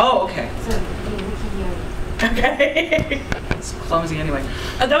camera. Oh, okay. So we can hear you. Okay. It's clumsy anyway.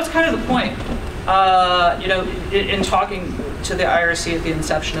 That was kind of the point. In talking to the IRC at the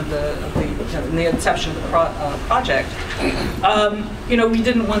inception of the project, we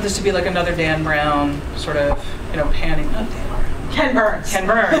didn't want this to be like another Dan Brown sort of, panning. Oh, Dan Brown. Ken Burns. Ken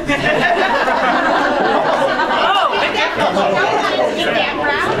Burns.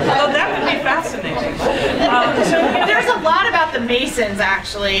 Oh, that would be fascinating. There's a lot about the Masons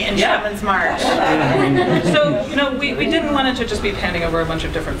actually in Sherman's March. So, we didn't want it to just be panning over a bunch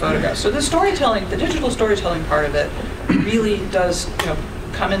of different photographs. So the storytelling, the digital storytelling part of it really does,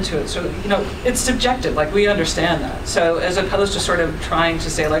 come into it. So, you know, it's subjective, like we understand that. So as opposed to sort of trying to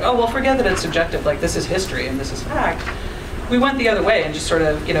say like, oh, well, forget that it's subjective, like this is history and this is fact, we went the other way and just sort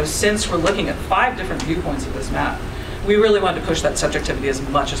of, you know, since we're looking at 5 different viewpoints of this map, we really wanted to push that subjectivity as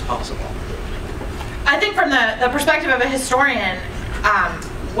much as possible. I think from the perspective of a historian,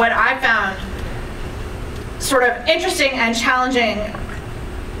 what I found sort of interesting and challenging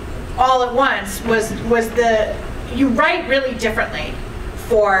all at once was you write really differently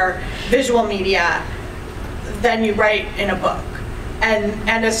for visual media than you write in a book.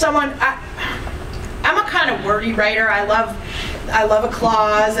 And as someone, I'm a kind of wordy writer. I love a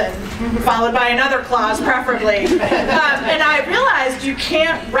clause and followed by another clause, preferably. And I realized you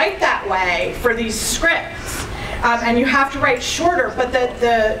can't write that way for these scripts. And you have to write shorter. But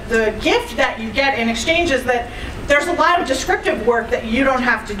the gift that you get in exchange is that there's a lot of descriptive work that you don't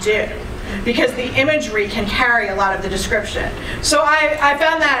have to do, because the imagery can carry a lot of the description. So I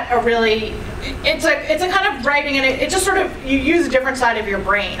found that a really, it's a kind of writing, and it just sort of, you use a different side of your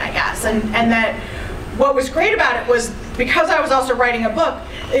brain, I guess. And that what was great about it was, because I was also writing a book,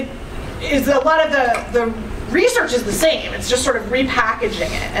 it is a lot of the research is the same. It's just sort of repackaging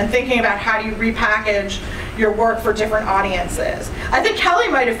it and thinking about how do you repackage your work for different audiences. I think Kelley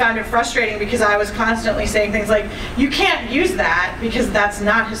might have found it frustrating because I was constantly saying things like, you can't use that because that's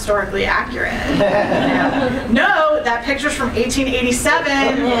not historically accurate. You know? No, that picture's from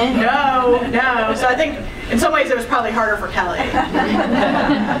 1887. No. So I think in some ways it was probably harder for Kelley.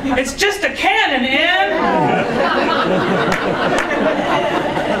 It's just a cannon, Anne!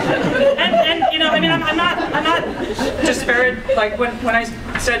 and you know, I mean, I'm not disparaged. Like when I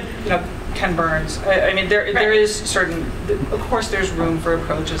said, you know, Ken Burns, I mean, there is certain, of course there's room for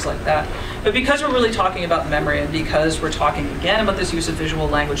approaches like that. But because we're really talking about memory, and because we're talking again about this use of visual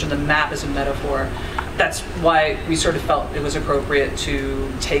language and the map as a metaphor, that's why we sort of felt it was appropriate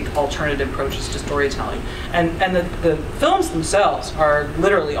to take alternative approaches to storytelling. And the films themselves are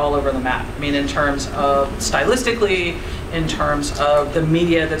literally all over the map. I mean, in terms of stylistically, in terms of the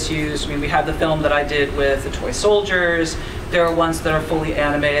media that's used. I mean, we have the film that I did with the toy soldiers. There are ones that are fully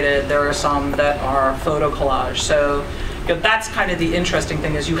animated. There are some that are photo collage. So, you know, that's kind of the interesting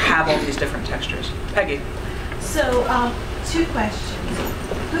thing, is you have all these different textures. Peggy. So, 2 questions.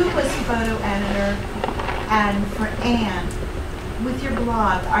 Who was photo editor? And for Anne, with your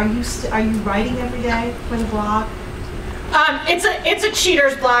blog, are you writing every day for the blog? It's a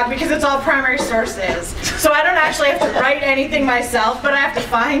cheater's blog because it's all primary sources. So I don't actually have to write anything myself, but I have to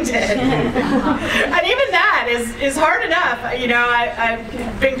find it. And even that is hard enough. You know,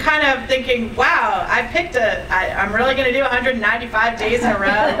 I've been kind of thinking, wow, I'm really going to do 195 days in a row.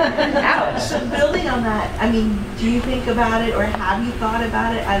 Ouch. So building on that, I mean, do you think about it, or have you thought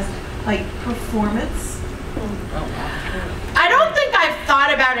about it as like performance? I don't think I've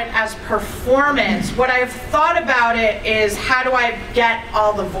thought about it as performance. What I've thought about it is, how do I get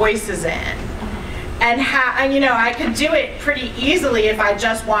all the voices in? And you know, I could do it pretty easily if I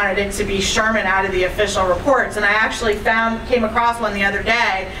just wanted it to be Sherman out of the official reports. And I actually came across one the other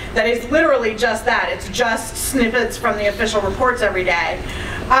day that is literally just that. It's just snippets from the official reports every day.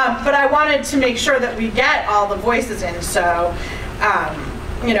 But I wanted to make sure that we get all the voices in. So,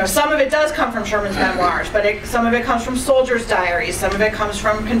 you know, some of it does come from Sherman's memoirs, but some of it comes from soldiers' diaries, some of it comes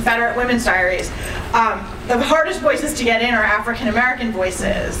from Confederate women's diaries. The hardest voices to get in are African American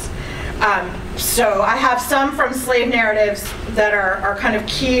voices. So I have some from slave narratives that are kind of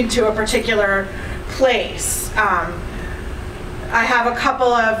keyed to a particular place. I have a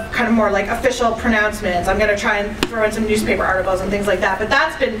couple of kind of more like official pronouncements. I'm going to try and throw in some newspaper articles and things like that, but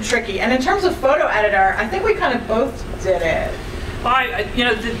that's been tricky. And in terms of photo editor, I think we kind of both did it. You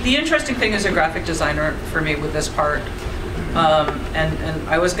know, the interesting thing as a graphic designer for me with this part, and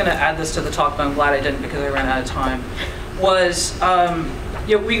I was going to add this to the talk, but I'm glad I didn't because I ran out of time, was,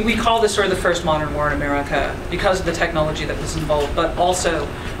 you know, we call this sort of the first modern war in America because of the technology that was involved, but also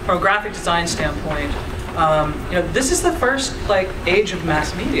from a graphic design standpoint, you know, this is the first like age of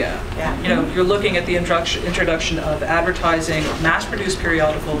mass media. Yeah. You know, you're looking at the introduction of advertising, mass-produced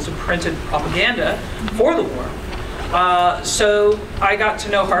periodicals, and printed propaganda for the war. So I got to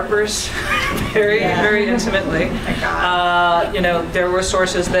know Harper's very intimately. You know, there were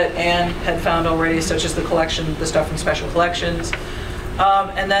sources that Anne had found already, such as the stuff from Special Collections.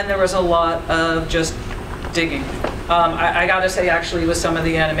 And then there was a lot of just digging. I got to say, actually, with some of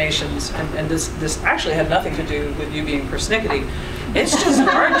the animations, and this actually had nothing to do with you being persnickety. It's just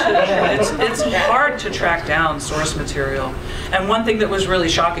hard it's hard to track down source material. And one thing that was really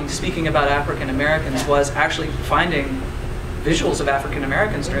shocking, speaking about African Americans, was actually finding visuals of African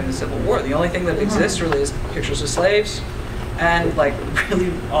Americans during the Civil War. The only thing that exists really is pictures of slaves and like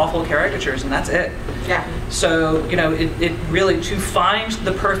really awful caricatures, and that's it. Yeah. So, you know, it really, to find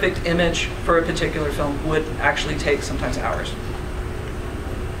the perfect image for a particular film would actually take sometimes hours.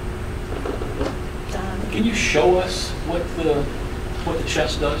 Can you show us what the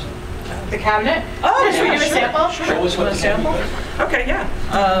chest does? The cabinet? Oh, should we do a sure. sample? Sure. Show us what the Sample? cabinet does. Okay, yeah.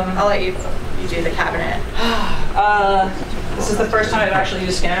 I'll let you do the cabinet. This is the first time I've actually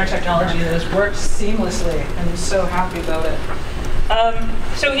used scanner technology and it has worked seamlessly. I'm so happy about it.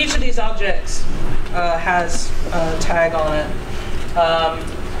 So each of these objects has a tag on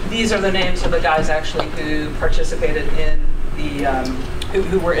it. These are the names of the guys actually who participated in the,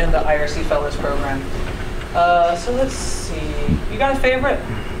 who were in the IRC Fellows program. So let's see, you got a favorite?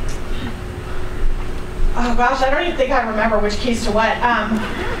 Oh gosh, I don't even think I remember which keys to what.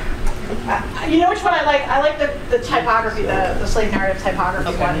 You know which one I like? I like the typography, the slave narrative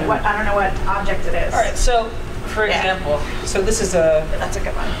typography one. Yeah. What, I don't know what object it is. All right, so for example, so this is a, That's a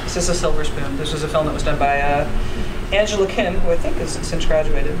good one. this is a Silver Spoon. This was a film that was done by Angela Kim, who I think has since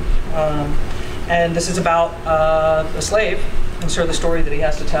graduated. And this is about a slave, and sort of the story that he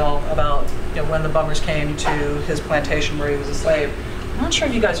has to tell about, you know, when the bummers came to his plantation where he was a slave. I'm not sure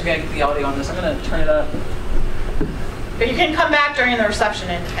if you guys are going to get the audio on this. I'm going to turn it up. But you can come back during the reception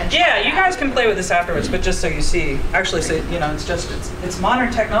and try Yeah, it you out. guys can play with this afterwards, but just so you see, actually, so, you know, it's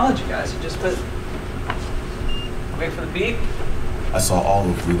modern technology, guys. You just put, wait for the beat. I saw all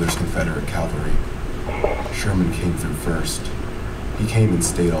of Wheeler's Confederate cavalry. Sherman came through first. He came and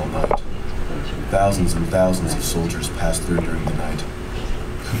stayed all night. Thousands and thousands of soldiers passed through during the night.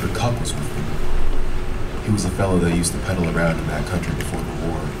 Cooper Cup was with them. He was a fellow that used to pedal around in that country before the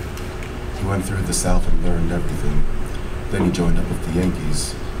war. He went through the South and learned everything. Then he joined up with the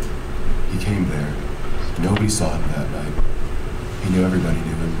Yankees. He came there. Nobody saw him that night. He knew everybody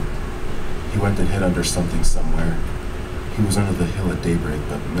knew him. He went and hid under something somewhere. He was under the hill at daybreak,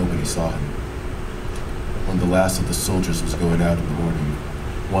 but nobody saw him. When the last of the soldiers was going out in the morning,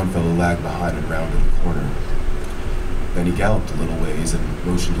 one fellow lagged behind and rounded a corner. Then he galloped a little ways and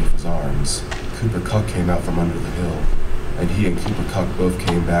motioned with his arms. Cooper Cuck came out from under the hill, and he and Cooper Cuck both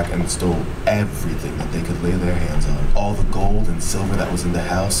came back and stole everything that they could lay their hands on. All the gold and silver that was in the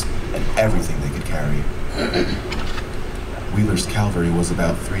house, and everything they could carry. Wheeler's cavalry was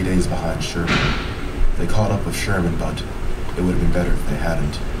about 3 days behind Sherman. They caught up with Sherman, but it would have been better if they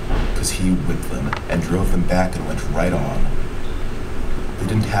hadn't, because he whipped them and drove them back and went right on. They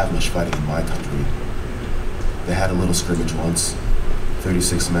didn't have much fighting in my country. They had a little scrimmage once.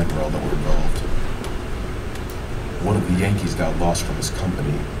 36 men were all that were involved. One of the Yankees got lost from his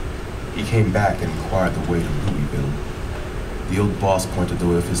company. He came back and inquired the way to Louisville. The old boss pointed the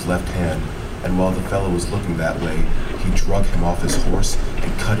way with his left hand, and while the fellow was looking that way, he drug him off his horse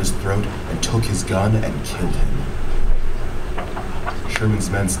and cut his throat and took his gun and killed him. Sherman's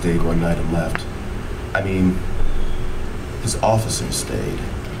men stayed one night and left. I mean, his officers stayed.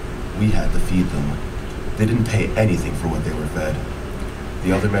 We had to feed them. They didn't pay anything for what they were fed.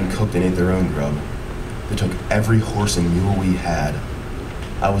 The other men cooked and ate their own grub. They took every horse and mule we had.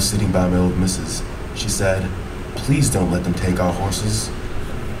 I was sitting by my old missus. She said, "Please don't let them take our horses."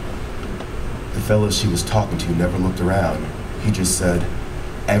 The fellow she was talking to never looked around. He just said,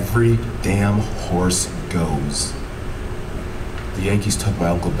 "Every damn horse goes." The Yankees took my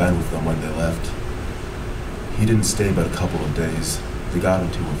Uncle Ben with them when they left. He didn't stay but a couple of days. They got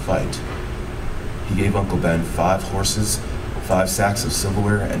into a fight. He gave Uncle Ben 5 horses, 5 sacks of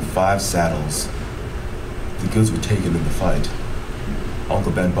silverware, and 5 saddles. The goods were taken in the fight.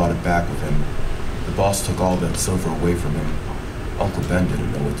 Uncle Ben bought it back with him. The boss took all that silver away from him. Uncle Ben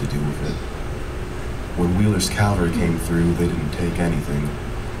didn't know what to do with it. When Wheeler's cavalry came through, they didn't take anything.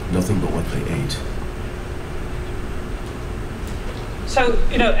 Nothing but what they ate. So,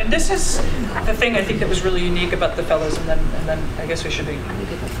 you know, and this is the thing I think that was really unique about the fellows, and then I guess we should be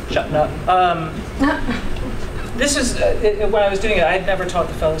shutting up. This is, when I was doing it, I had never taught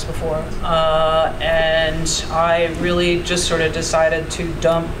the fellows before, and I really just sort of decided to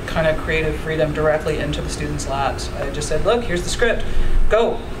dump kind of creative freedom directly into the students' laps. I just said, look, here's the script,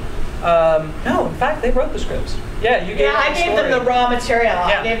 go. No, in fact, they wrote the scripts. Yeah, you gave them I gave them the raw material.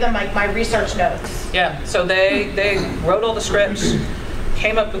 Yeah. I gave them my research notes. Yeah, so they wrote all the scripts,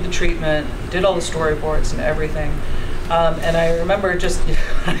 came up with the treatment, did all the storyboards and everything. And I remember just,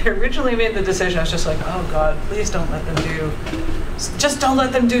 when I originally made the decision, I was just like, oh God, please don't let them just don't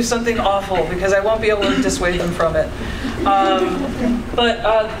let them do something awful, because I won't be able to dissuade them from it. But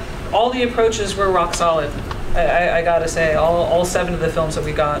all the approaches were rock solid. I gotta say, all 7 of the films that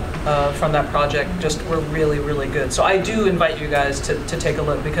we got from that project just were really, really good. So I do invite you guys to take a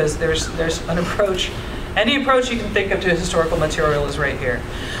look, because there's an approach Any approach you can think of to historical material is right here.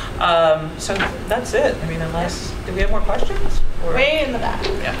 So that's it. I mean, unless, do we have more questions? Or? Way in the back.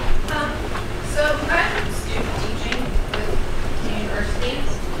 Yeah. So I'm student teaching with the university,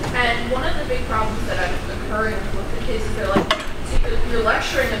 and one of the big problems that I'm occurring with the kids is they're like, you're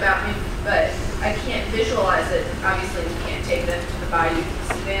lecturing about me, but I can't visualize it. Obviously, we can't take them to the bayou, to the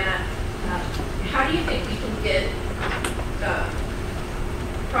savannah. How do you think we can get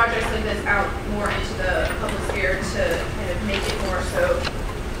projects like this out more into the public sphere to kind of make it more so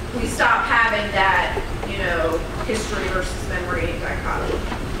we stop having that, you know, history versus memory dichotomy?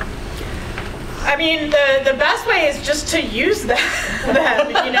 I mean, the best way is just to use them,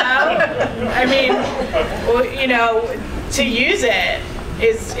 you know? I mean, well, you know, to use it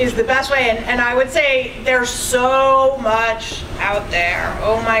is the best way. And I would say there's so much out there.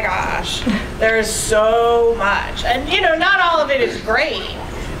 Oh my gosh, there's so much. And, you know, not all of it is great,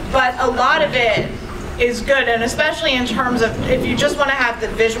 but a lot of it is good. And especially in terms of, if you just want to have the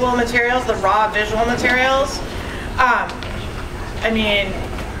visual materials, the raw visual materials, I mean,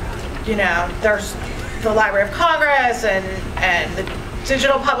 you know, there's the Library of Congress and the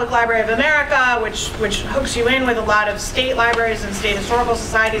Digital Public Library of America, which hooks you in with a lot of state libraries and state historical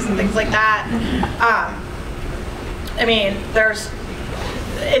societies and things like that. I mean, at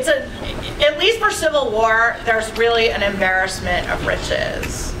least for Civil War, there's really an embarrassment of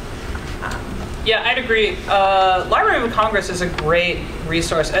riches. Yeah, I'd agree. Library of Congress is a great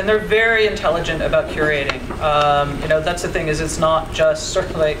resource, and they're very intelligent about curating. You know, that's the thing, is it's not just sort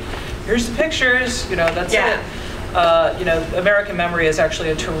of like, here's the pictures, you know, that's it. You know, American Memory is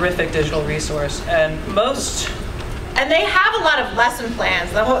actually a terrific digital resource, and they have a lot of lesson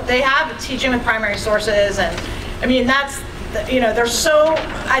plans. They have teaching with primary sources, and I mean, that's, you know,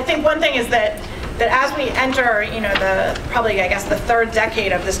 I think one thing is that as we enter, you know, probably, I guess, the third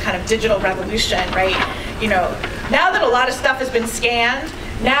decade of this kind of digital revolution, right? You know, now that a lot of stuff has been scanned,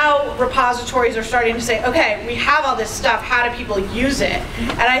 now repositories are starting to say, okay, we have all this stuff, how do people use it?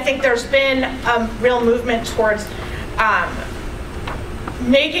 And I think there's been a real movement towards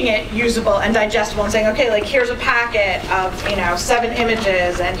making it usable and digestible and saying, okay, like, here's a packet of, you know, 7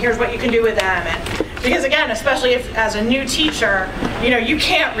 images, and here's what you can do with them. And because again, especially if as a new teacher, you know, you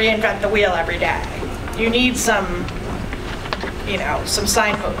can't reinvent the wheel every day. You need some, you know, some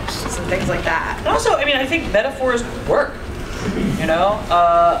signposts and things like that. And also, I mean, I think metaphors work. You know,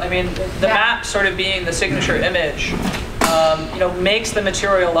 I mean, the map sort of being the signature image, you know, makes the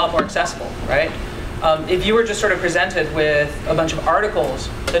material a lot more accessible, right? If you were just sort of presented with a bunch of articles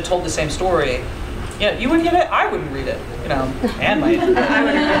that told the same story, you know, you wouldn't get it, I wouldn't read it, you know, Anne might, I wouldn't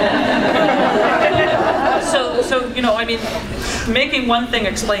read it. So, you know, I mean, making one thing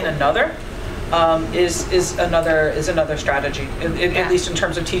explain another is another strategy, at least in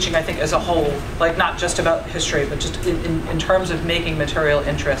terms of teaching, I think, as a whole, like not just about history, but just in terms of making material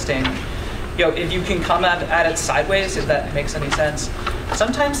interesting. You know, if you can come at it sideways, if that makes any sense,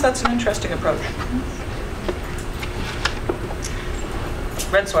 sometimes that's an interesting approach.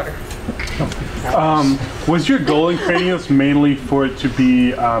 Red sweater. Was your goal in creating this mainly for it to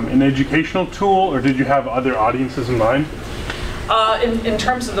be an educational tool, or did you have other audiences in mind? In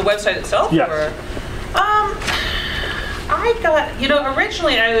terms of the website itself? Yes. Or, I got, you know,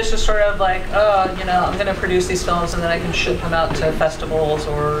 originally I was just sort of like, oh, you know, I'm going to produce these films and then I can ship them out to festivals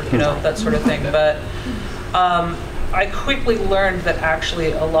or, you know, that sort of thing. But I quickly learned that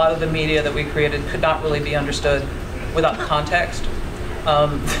actually a lot of the media that we created could not really be understood without context.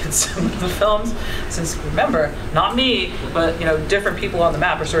 Some of the films, since remember, not me, but you know, different people on the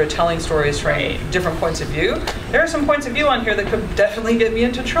map are sort of telling stories from different points of view. There are some points of view on here that could definitely get me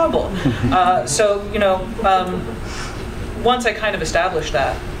into trouble. So you know, once I kind of established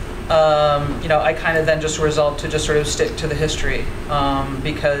that, you know, I kind of then just resolved to just sort of stick to the history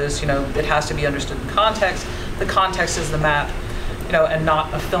because you know it has to be understood in context. The context is the map. You know, and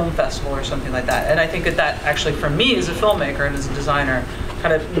not a film festival or something like that. And I think that actually, for me as a filmmaker and as a designer,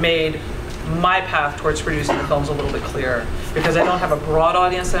 kind of made my path towards producing the films a little bit clearer, because I don't have a broad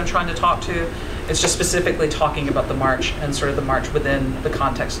audience that I'm trying to talk to. It's just specifically talking about the march and sort of the march within the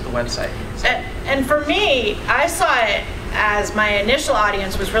context of the website. So. And for me, I saw it as my initial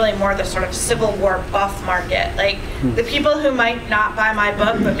audience was really more the sort of Civil War buff market. Like the people who might not buy my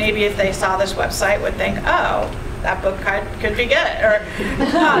book, but maybe if they saw this website would think, oh, that book could be good. Or I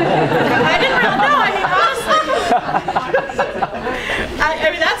didn't really know. I mean, honestly,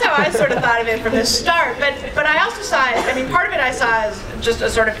 I mean that's how I sort of thought of it from the start. But I also saw it. I mean, part of it I saw as just a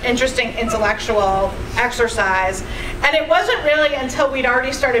sort of interesting intellectual exercise, and it wasn't really until we'd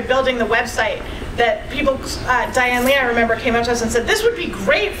already started building the website that people, Diane Lee, I remember, came up to us and said, this would be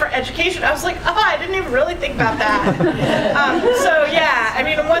great for education. I was like, oh, I didn't even really think about that. So yeah, I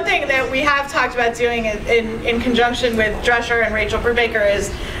mean, one thing that we have talked about doing in conjunction with Drescher and Rachel Brubaker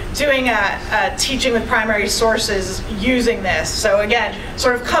is doing a teaching with primary sources using this. So again,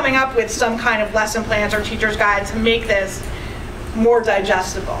 sort of coming up with some kind of lesson plans or teacher's guide to make this more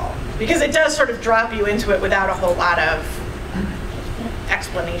digestible. Because it does sort of drop you into it without a whole lot of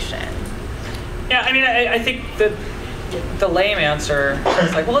explanation. Yeah, I mean, I think that the lame answer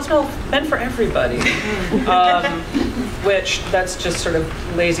is like, well, it's meant for everybody. Which, that's just sort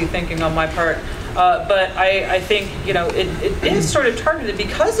of lazy thinking on my part. But I think, you know, it is sort of targeted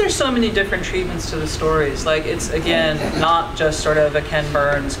because there's so many different treatments to the stories. Like, it's, again, not just sort of a Ken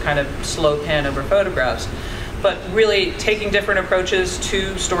Burns kind of slow pan over photographs, but really taking different approaches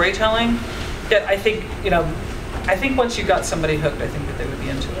to storytelling that I think, you know, I think once you got somebody hooked, I think that they would be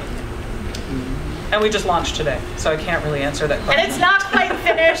into it. And we just launched today, so I can't really answer that question. And it's not quite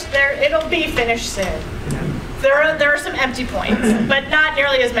finished. It'll be finished soon. There are some empty points, but not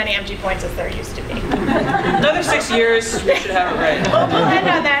nearly as many empty points as there used to be. Another 6 years, we should have it right. We'll end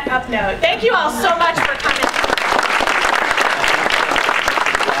on that up note. Thank you all so much.